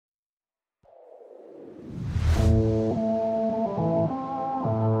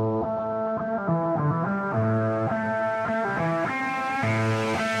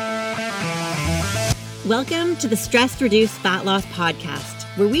Welcome to the Stress Reduce Fat Loss podcast,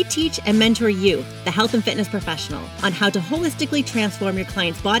 where we teach and mentor you, the health and fitness professional, on how to holistically transform your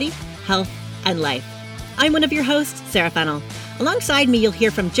client's body, health, and life. I'm one of your hosts, Sarah Fennell. Alongside me, you'll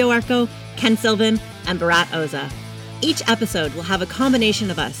hear from Joe Arco, Ken Sylvan, and Bharat Oza. Each episode will have a combination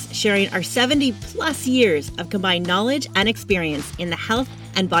of us sharing our 70 plus years of combined knowledge and experience in the health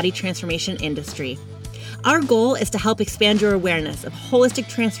and body transformation industry. Our goal is to help expand your awareness of holistic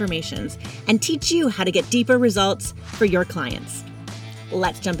transformations and teach you how to get deeper results for your clients.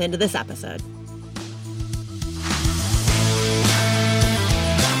 Let's jump into this episode.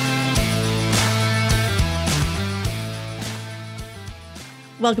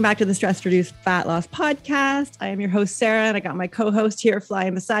 Welcome back to the Stress Reduce Fat Loss podcast. I am your host, Sarah, and I got my co-host here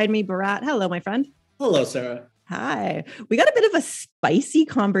flying beside me, Bharat. Hello, my friend. Hello, Sarah. Hi. We got a bit of a spicy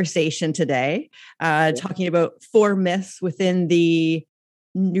conversation today, talking about 4 myths within the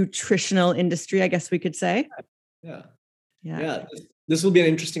nutritional industry, I guess we could say. Yeah. This will be an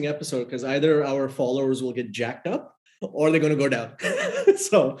interesting episode because either our followers will get jacked up or they're going to go down.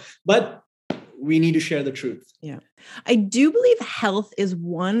 But we need to share the truth. Yeah. I do believe health is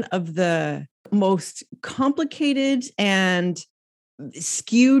one of the most complicated and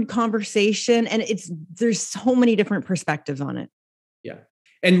skewed conversation, and there's so many different perspectives on it. Yeah.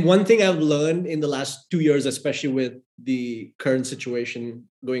 And one thing I've learned in the last 2 years, especially with the current situation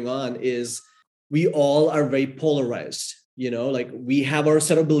going on, is we all are very polarized. Like we have our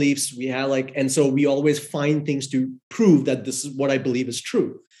set of beliefs, and so we always find things to prove that this is what I believe is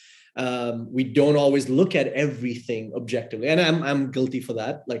true. We don't always look at everything objectively. And I'm guilty for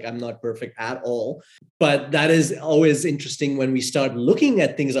that. Like I'm not perfect at all, but that is always interesting when we start looking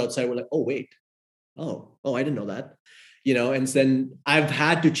at things outside. We're like, oh, wait. Oh, I didn't know that, and then I've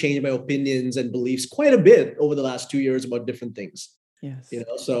had to change my opinions and beliefs quite a bit over the last 2 years about different things. Yes.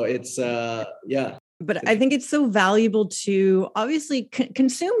 So it's, yeah. But I think it's so valuable to obviously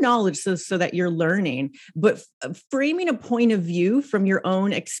consume knowledge so that you're learning, but framing a point of view from your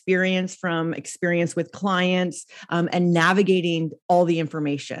own experience, from experience with clients, and navigating all the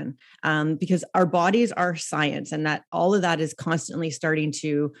information, because our bodies are science, and that all of that is constantly starting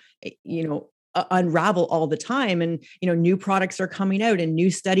to, unravel all the time. And, new products are coming out and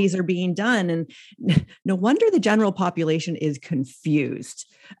new studies are being done. And no wonder the general population is confused.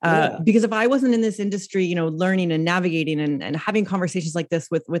 Because if I wasn't in this industry, learning and navigating and having conversations like this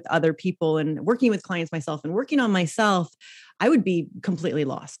with other people and working with clients myself and working on myself, I would be completely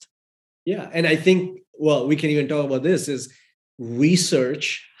lost. Yeah. And I think, we can even talk about this is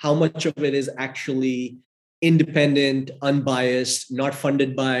research, how much of it is actually independent, unbiased, not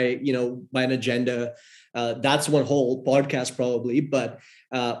funded by an agenda. That's one whole podcast probably, but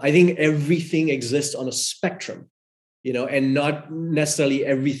I think everything exists on a spectrum, and not necessarily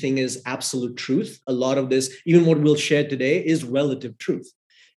everything is absolute truth. A lot of this, even what we'll share today, is relative truth,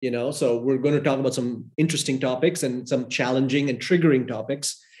 so we're going to talk about some interesting topics and some challenging and triggering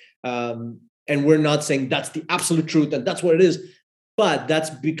topics. And we're not saying that's the absolute truth and that's what it is. But that's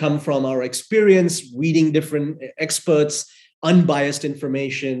become from our experience, reading different experts, unbiased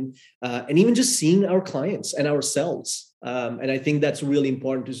information, and even just seeing our clients and ourselves. And I think that's really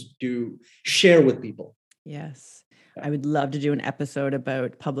important to share with people. Yes. I would love to do an episode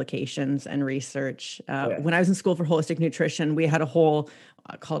about publications and research. When I was in school for holistic nutrition, we had a whole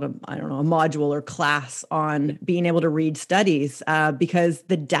called a module or class on being able to read studies, because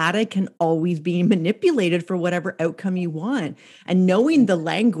the data can always be manipulated for whatever outcome you want. And knowing the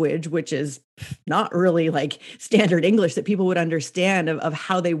language, which is not really like standard English that people would understand of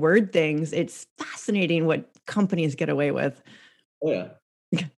how they word things, it's fascinating what companies get away with. Oh,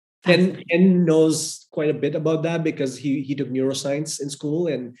 yeah. Ken knows quite a bit about that because he took neuroscience in school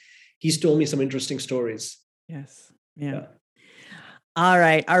and he's told me some interesting stories. Yes. Yeah. All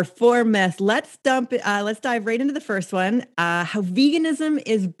right. Our 4 myths. Let's dive right into the first one. How veganism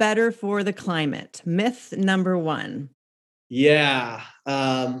is better for the climate. Myth number 1. Yeah.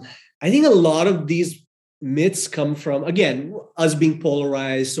 I think a lot of these myths come from, again, us being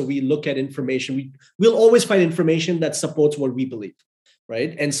polarized. So we look at information. We'll always find information that supports what we believe.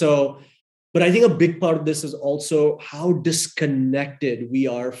 Right. And so, but I think a big part of this is also how disconnected we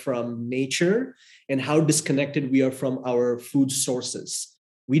are from nature and how disconnected we are from our food sources.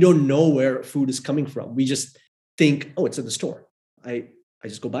 We don't know where food is coming from. We just think, oh, it's in the store. I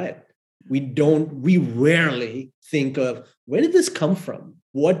just go buy it. We rarely think of, where did this come from?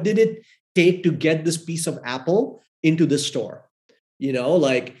 What did it take to get this piece of apple into the store?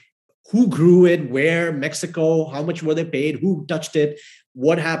 Like who grew it, where, Mexico, how much were they paid, who touched it,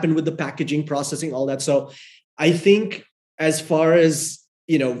 what happened with the packaging, processing, all that. So I think as far as,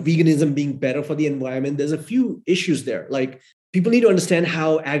 veganism being better for the environment, there's a few issues there. Like, people need to understand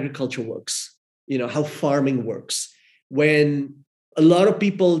how agriculture works, how farming works. When a lot of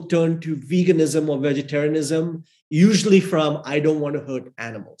people turn to veganism or vegetarianism, usually from, I don't want to hurt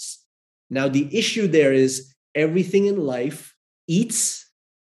animals. Now, the issue there is everything in life eats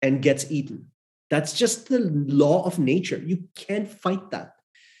and gets eaten. That's just the law of nature. You can't fight that.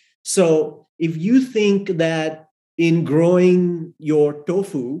 So if you think that in growing your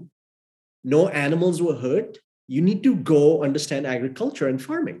tofu, no animals were hurt, you need to go understand agriculture and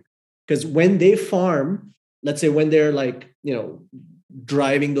farming. Because when they farm, let's say when they're like,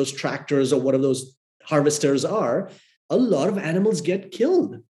 driving those tractors or whatever those harvesters are, a lot of animals get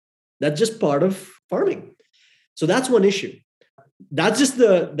killed. That's just part of farming. So that's one issue. That's just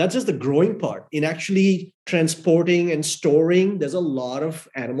the growing part. In actually transporting and storing, there's a lot of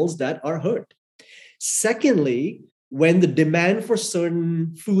animals that are hurt. Secondly, when the demand for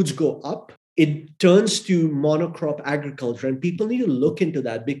certain foods go up, it turns to monocrop agriculture. And people need to look into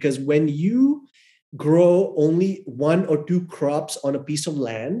that, because when you grow only one or two crops on a piece of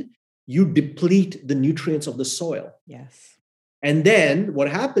land, you deplete the nutrients of the soil. Yes. And then what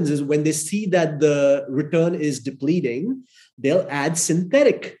happens is, when they see that the return is depleting, they'll add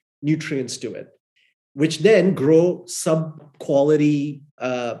synthetic nutrients to it, which then grow sub-quality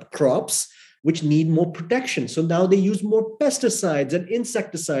crops, which need more protection. So now they use more pesticides and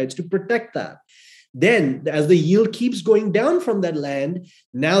insecticides to protect that. Then, as the yield keeps going down from that land,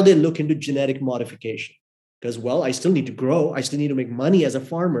 now they look into genetic modification. Because, well, I still need to grow. I still need to make money as a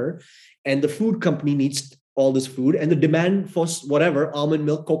farmer. And the food company needs all this food. And the demand for whatever, almond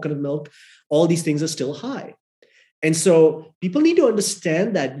milk, coconut milk, all these things are still high. And so people need to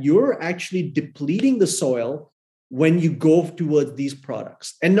understand that you're actually depleting the soil when you go towards these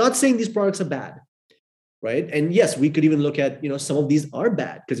products. And not saying these products are bad, right? And yes, we could even look at, some of these are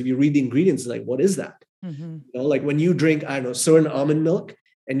bad, because if you read the ingredients, it's like, what is that? Mm-hmm. Like when you drink, I don't know, certain almond milk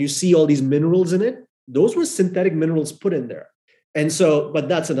and you see all these minerals in it, those were synthetic minerals put in there. And so, but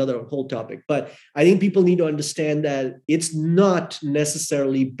that's another whole topic. But I think people need to understand that it's not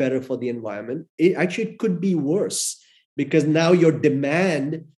necessarily better for the environment. It actually could be worse, because now your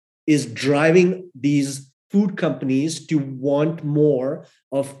demand is driving these food companies to want more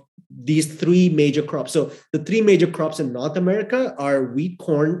of these three major crops. So the three major crops in North America are wheat,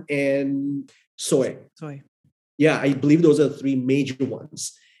 corn, and soy. Yeah, I believe those are the three major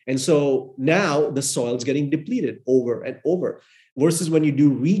ones. And so now the soil is getting depleted over and over. Versus when you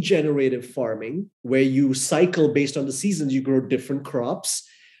do regenerative farming, where you cycle based on the seasons, you grow different crops,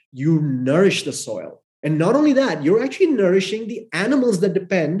 you nourish the soil. And not only that, you're actually nourishing the animals that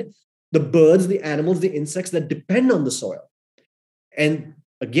depend, the birds, the animals, the insects that depend on the soil. And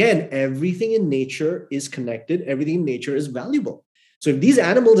again, everything in nature is connected. Everything in nature is valuable. So if these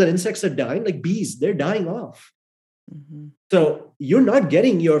animals and insects are dying, like bees, they're dying off. Mm-hmm. So you're not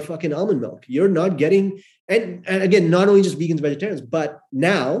getting your fucking almond milk. You're not getting, and again, not only just vegans, vegetarians, but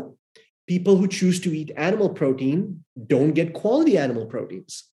now people who choose to eat animal protein don't get quality animal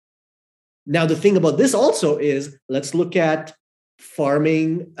proteins. Now, the thing about this also is, let's look at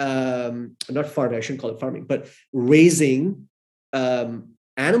farming, not farming, I shouldn't call it farming, but raising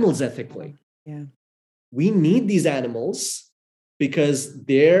animals ethically. Yeah. We need these animals because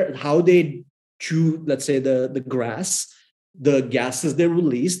how they chew, let's say the grass, the gases they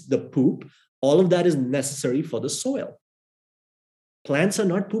release, the poop, all of that is necessary for the soil. Plants are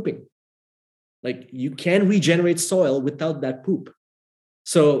not pooping. Like, you can't regenerate soil without that poop.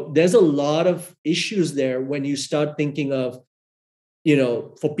 So there's a lot of issues there when you start thinking of,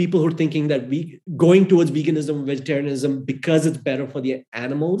 for people who are thinking that going towards veganism, vegetarianism, because it's better for the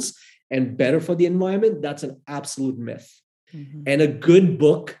animals and better for the environment, that's an absolute myth. Mm-hmm. And a good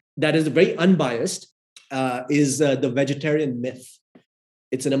book that is very unbiased is The Vegetarian Myth.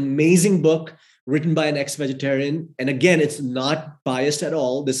 It's an amazing book written by an ex-vegetarian. And again, it's not biased at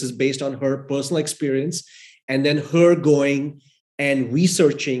all. This is based on her personal experience and then her going and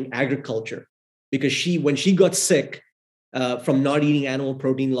researching agriculture. Because when she got sick from not eating animal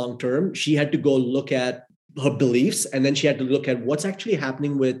protein long-term, she had to go look at her beliefs, and then she had to look at what's actually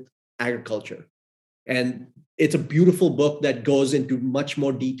happening with agriculture. And it's a beautiful book that goes into much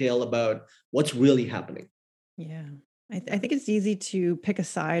more detail about what's really happening. Yeah. I think it's easy to pick a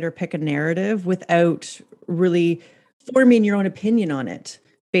side or pick a narrative without really forming your own opinion on it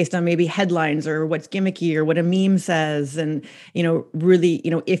based on maybe headlines or what's gimmicky or what a meme says. And, really,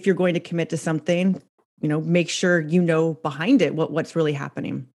 if you're going to commit to something, make sure behind it what's really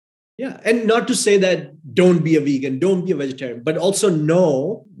happening. Yeah. And not to say that don't be a vegan, don't be a vegetarian, but also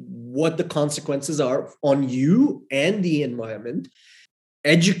know what the consequences are on you and the environment.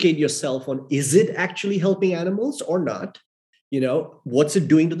 educate yourself on, is it actually helping animals or not? What's it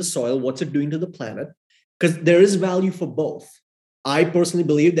doing to the soil? What's it doing to the planet? Because there is value for both. I personally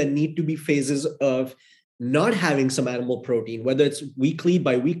believe there need to be phases of not having some animal protein, whether it's weekly,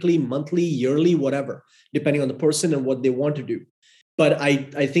 bi-weekly, monthly, yearly, whatever, depending on the person and what they want to do. But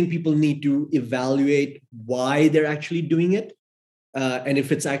I think people need to evaluate why they're actually doing it, and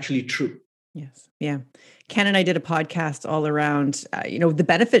if it's actually true. Yes. Yeah. Ken and I did a podcast all around, the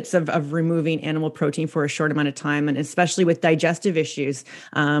benefits of removing animal protein for a short amount of time, and especially with digestive issues.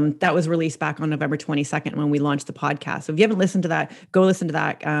 That was released back on November 22nd when we launched the podcast. So if you haven't listened to that, go listen to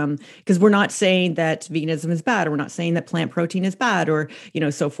that. Because we're not saying that veganism is bad, or we're not saying that plant protein is bad, or,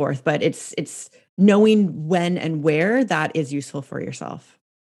 so forth. But it's knowing when and where that is useful for yourself.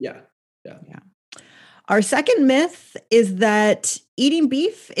 Yeah. Our second myth is that eating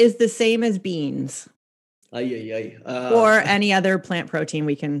beef is the same as beans. Or any other plant protein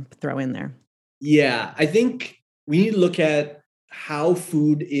we can throw in there. Yeah, I think we need to look at how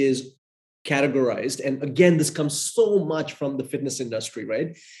food is categorized. And again, this comes so much from the fitness industry,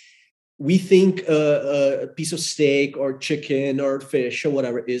 right? We think a piece of steak or chicken or fish or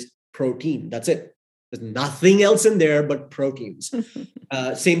whatever is protein. That's it. There's nothing else in there but proteins.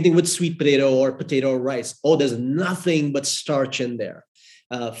 Same thing with sweet potato or rice. Oh, there's nothing but starch in there.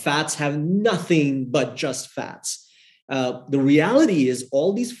 Fats have nothing but just fats. The reality is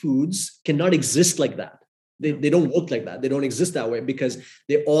all these foods cannot exist like that. They don't work like that. They don't exist that way because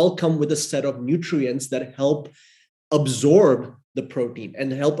they all come with a set of nutrients that help absorb the protein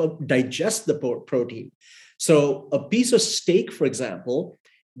and help digest the protein. So a piece of steak, for example,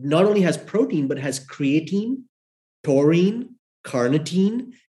 not only has protein, but has creatine, taurine,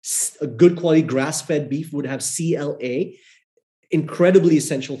 carnitine. A good quality grass-fed beef would have CLA, incredibly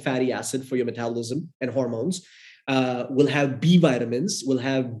essential fatty acid for your metabolism and hormones. Will have B vitamins, will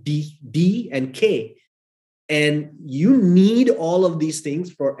have D and K. And you need all of these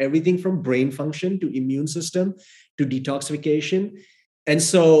things for everything from brain function to immune system to detoxification. And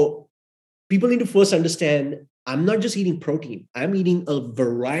so people need to first understand, I'm not just eating protein, I'm eating a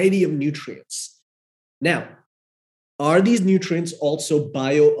variety of nutrients. Now, are these nutrients also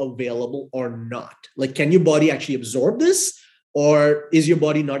bioavailable or not? Like, can your body actually absorb this? Or is your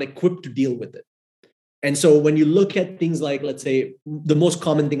body not equipped to deal with it? And so when you look at things like, let's say, the most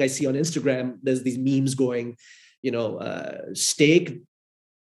common thing I see on Instagram, there's these memes going, steak,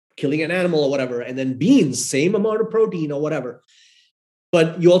 killing an animal or whatever, and then beans, same amount of protein or whatever.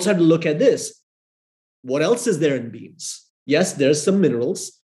 But you also have to look at this. What else is there in beans? Yes, there's some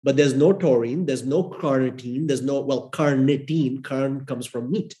minerals, but there's no taurine, there's no carnitine, carnitine, carn comes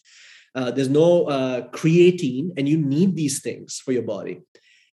from meat. There's no creatine, and you need these things for your body.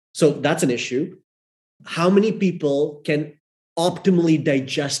 So that's an issue. How many people can optimally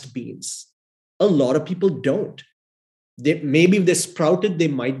digest beans? A lot of people don't. Maybe if they're sprouted, they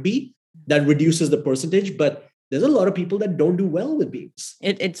might be. That reduces the percentage, but there's a lot of people that don't do well with beans.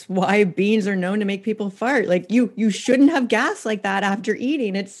 It's why beans are known to make people fart. Like you shouldn't have gas like that after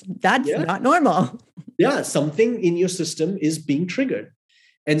eating. That's not normal. Yeah, something in your system is being triggered.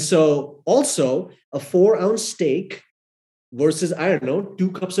 And so also a 4-ounce steak versus,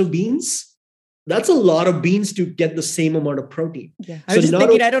 2 cups of beans. That's a lot of beans to get the same amount of protein. Yeah. I was just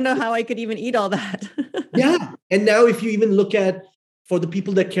thinking, I don't know how I could even eat all that. Yeah. And now if you even look at, for the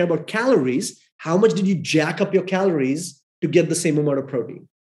people that care about calories, how much did you jack up your calories to get the same amount of protein,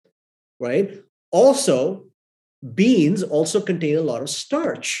 right? Also, beans also contain a lot of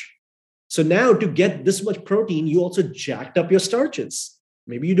starch. So now to get this much protein, you also jacked up your starches.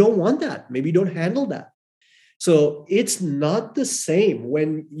 Maybe you don't want that. Maybe you don't handle that. So it's not the same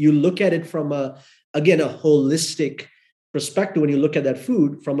when you look at it from a holistic perspective, when you look at that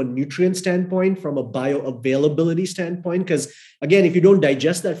food from a nutrient standpoint, from a bioavailability standpoint. Because again, if you don't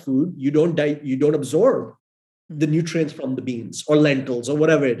digest that food, you don't absorb the nutrients from the beans or lentils or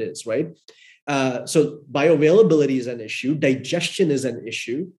whatever it is, right? So bioavailability is an issue. Digestion is an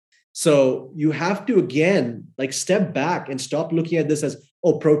issue. So you have to, again, step back and stop looking at this as,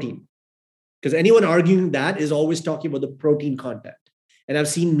 protein. Because anyone arguing that is always talking about the protein content. And I've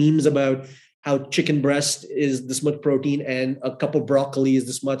seen memes about how chicken breast is this much protein and a cup of broccoli is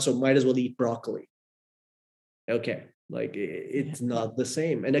this much, so might as well eat broccoli. Okay, it's not the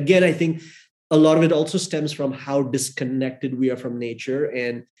same. And again, I think a lot of it also stems from how disconnected we are from nature.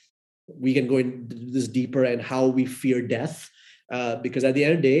 And we can go into this deeper and how we fear death. Because at the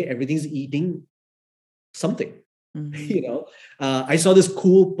end of the day, everything's eating something. Mm-hmm. I saw this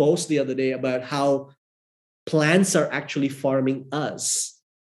cool post the other day about how plants are actually farming us.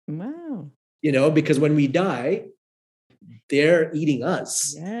 Wow. Because when we die, they're eating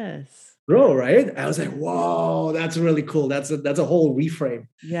us. Yes. Bro, right? I was like, whoa, that's really cool. That's a whole reframe.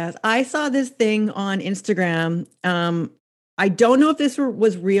 Yes. I saw this thing on Instagram. I don't know if this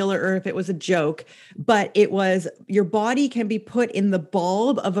was real or if it was a joke, but it was your body can be put in the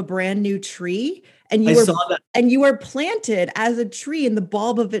bulb of a brand new tree, and saw that. and you are planted as a tree in the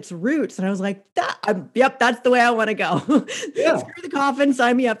bulb of its roots. And I was like, yep, that's the way I want to go. Yeah. Screw the coffin,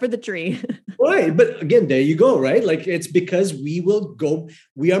 sign me up for the tree. Right. But again, there you go, right? Like it's because we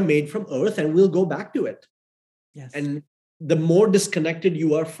are made from earth and we'll go back to it. Yes. And the more disconnected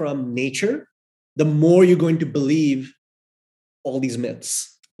you are from nature, the more you're going to believe all these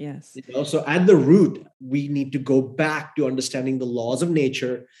myths. Yes. So at the root, we need to go back to understanding the laws of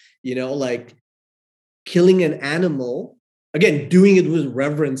nature, like killing an animal, again, doing it with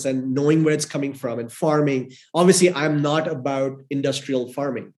reverence and knowing where it's coming from, and farming. Obviously, I'm not about industrial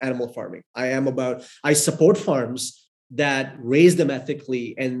farming, animal farming. I support farms that raise them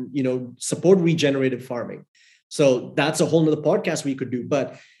ethically and, support regenerative farming. So that's a whole nother podcast we could do.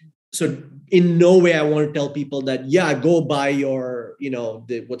 But so in no way I want to tell people that, go buy your,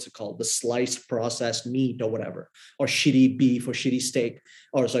 what's it called? The sliced processed meat or whatever, or shitty beef or shitty steak,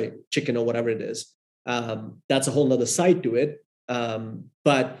 or sorry, chicken or whatever it is. That's a whole nother side to it.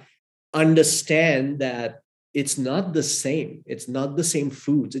 But understand that it's not the same. It's not the same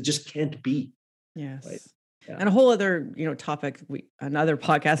foods. It just can't be. Yes. Right? Yeah. And a whole other, topic, another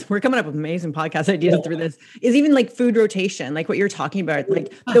podcast, we're coming up with amazing podcast ideas through this, is even like food rotation, like what you're talking about,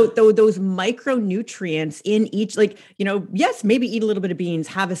 like those micronutrients in each, like, yes, maybe eat a little bit of beans,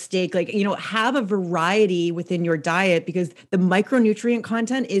 have a steak, like, have a variety within your diet, because the micronutrient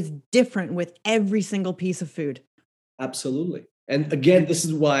content is different with every single piece of food. Absolutely. And again, this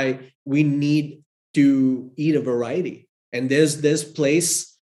is why we need to eat a variety. And there's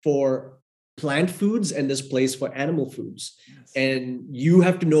place for plant foods and there's place for animal foods. Yes. And you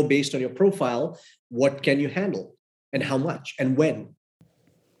have to know, based on your profile, what can you handle and how much and when.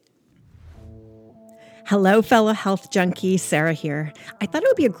 Hello, fellow health junkies. Sarah here. I thought it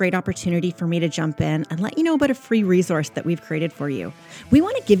would be a great opportunity for me to jump in and let you know about a free resource that we've created for you. We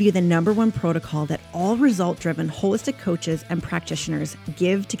want to give you the number one protocol that all result-driven holistic coaches and practitioners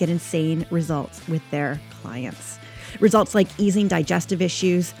give to get insane results with their clients. Results like easing digestive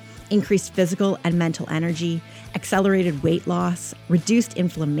issues, increased physical and mental energy, accelerated weight loss, reduced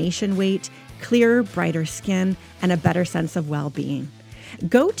inflammation weight, clearer, brighter skin, and a better sense of well-being.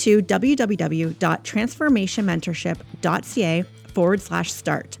 Go to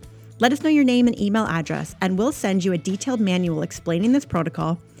www.transformationmentorship.ca/start. Let us know your name and email address, and we'll send you a detailed manual explaining this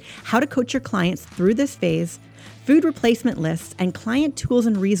protocol, how to coach your clients through this phase, food replacement lists, and client tools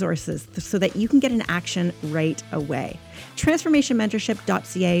and resources so that you can get in action right away.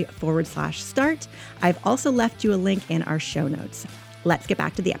 Transformationmentorship.ca/start. I've also left you a link in our show notes. Let's get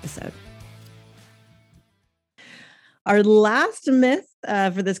back to the episode. Our last myth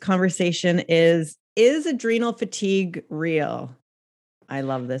for this conversation is adrenal fatigue real? I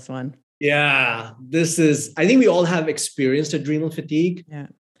love this one. Yeah, I think we all have experienced adrenal fatigue. Yeah.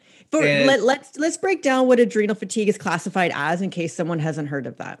 Let's break down what adrenal fatigue is classified as in case someone hasn't heard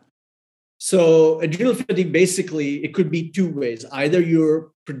of that. So adrenal fatigue, basically, it could be two ways. Either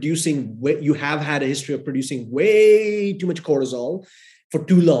you have had a history of producing way too much cortisol for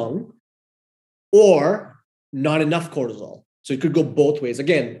too long, or not enough cortisol. So it could go both ways.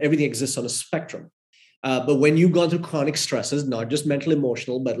 Again, everything exists on a spectrum. But when you've gone through chronic stresses, not just mental,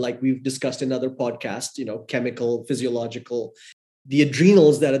 emotional, but like we've discussed in other podcasts, chemical, physiological, the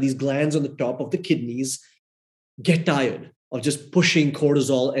adrenals, that are these glands on the top of the kidneys, get tired of just pushing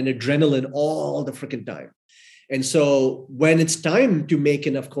cortisol and adrenaline all the freaking time. And so when it's time to make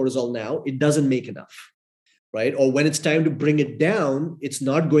enough cortisol now, it doesn't make enough, right? Or when it's time to bring it down, it's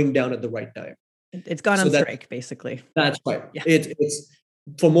not going down at the right time. It's gone on strike, basically. That's right. Yeah. It's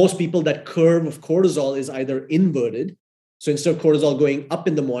for most people, that curve of cortisol is either inverted. So instead of cortisol going up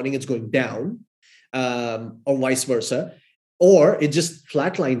in the morning, it's going down, or vice versa, or it just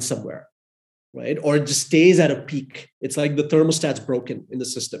flatlines somewhere, right? Or it just stays at a peak. It's like the thermostat's broken in the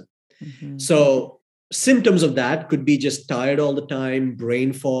system. Mm-hmm. So symptoms of that could be just tired all the time,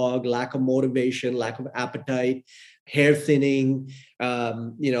 brain fog, lack of motivation, lack of appetite, hair thinning,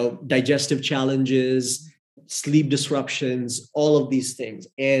 digestive challenges, sleep disruptions, all of these things.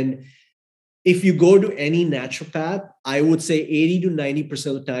 And if you go to any naturopath, I would say 80 to 90%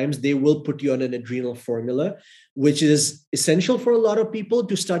 of the times, they will put you on an adrenal formula, which is essential for a lot of people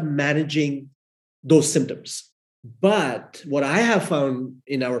to start managing those symptoms. But what I have found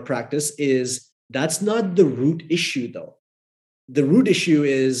in our practice is that's not the root issue, though. The root issue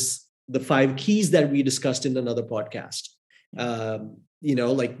is the 5 keys that we discussed in another podcast.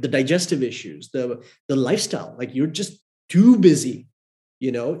 Like the digestive issues, the lifestyle, like you're just too busy,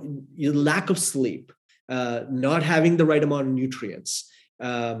 your lack of sleep, not having the right amount of nutrients,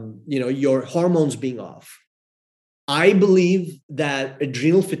 your hormones being off. I believe that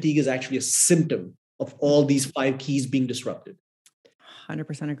adrenal fatigue is actually a symptom of all these 5 keys being disrupted.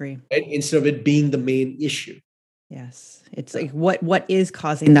 100% agree. Right? Instead of it being the main issue. Yes. It's like what is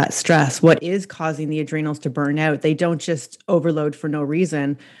causing that stress? What is causing the adrenals to burn out? They don't just overload for no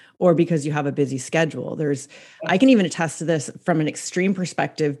reason or because you have a busy schedule. I can even attest to this from an extreme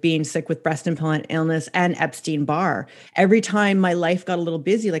perspective, being sick with breast implant illness and Epstein-Barr. Every time my life got a little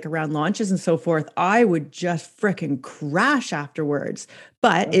busy, like around launches and so forth, I would just freaking crash afterwards.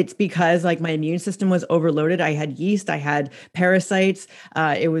 But it's because like my immune system was overloaded. I had yeast, I had parasites.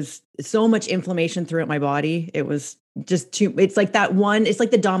 It was so much inflammation throughout my body. It was just too, it's like that one, it's like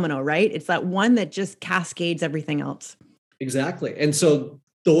the domino, right? It's that one that just cascades everything else. Exactly. And so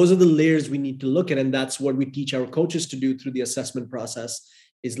those are the layers we need to look at. And that's what we teach our coaches to do through the assessment process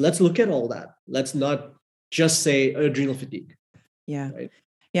is let's look at all that. Let's not just say adrenal fatigue. Yeah. Right?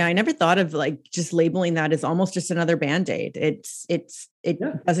 Yeah. I never thought of like just labeling that as almost just another Band-Aid. It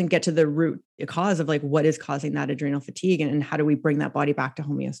doesn't get to the root cause of like what is causing that adrenal fatigue and how do we bring that body back to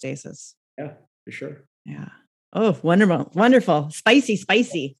homeostasis? Yeah, for sure. Yeah. Oh, wonderful. Wonderful.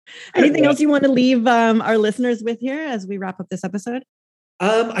 Spicy. Anything else you want to leave our listeners with here as we wrap up this episode?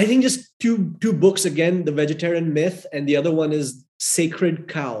 I think just two books again, The Vegetarian Myth, and the other one is Sacred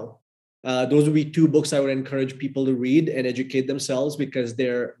Cow. Those would be 2 books I would encourage people to read and educate themselves because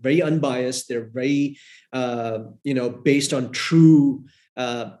they're very unbiased. They're very, based on true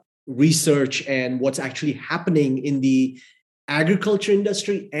research and what's actually happening in the agriculture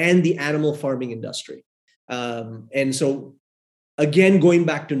industry and the animal farming industry. And so, again, going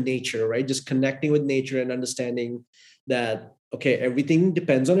back to nature, right? Just connecting with nature and understanding that, okay, everything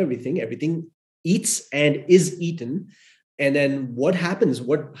depends on everything. Everything eats and is eaten. And then what happens?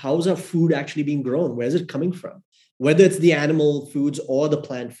 How's our food actually being grown? Where is it coming from? Whether it's the animal foods or the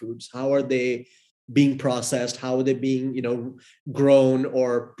plant foods, how are they being processed? How are they being, grown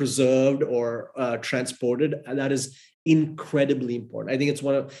or preserved or transported? And that is incredibly important. I think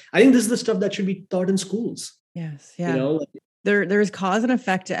this is the stuff that should be taught in schools. Yes. Yeah. There's cause and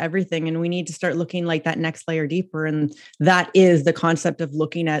effect to everything. And we need to start looking like that next layer deeper. And that is the concept of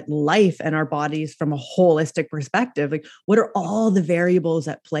looking at life and our bodies from a holistic perspective. Like, what are all the variables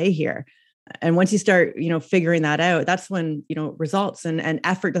at play here? And once you start, figuring that out, that's when, results and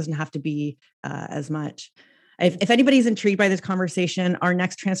effort doesn't have to be as much. If anybody's intrigued by this conversation, our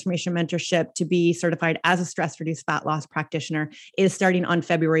next transformation mentorship to be certified as a stress-reduced fat loss practitioner is starting on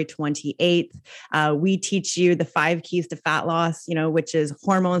February 28th. We teach you the 5 keys to fat loss, which is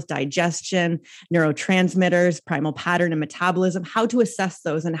hormones, digestion, neurotransmitters, primal pattern, and metabolism, how to assess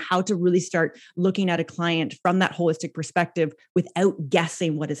those and how to really start looking at a client from that holistic perspective without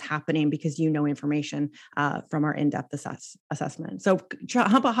guessing what is happening because information from our in-depth assessment. So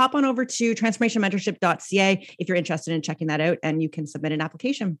hop on over to transformationmentorship.ca if you're interested in checking that out, and you can submit an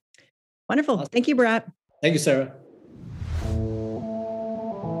application. Wonderful. Awesome. Thank you, Bharat. Thank you, Sarah.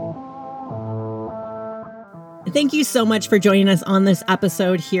 Thank you so much for joining us on this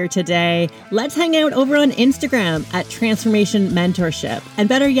episode here today. Let's hang out over on Instagram at Transformation Mentorship. And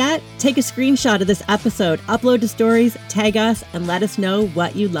better yet, take a screenshot of this episode, upload to stories, tag us, and let us know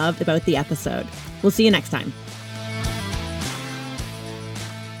what you loved about the episode. We'll see you next time.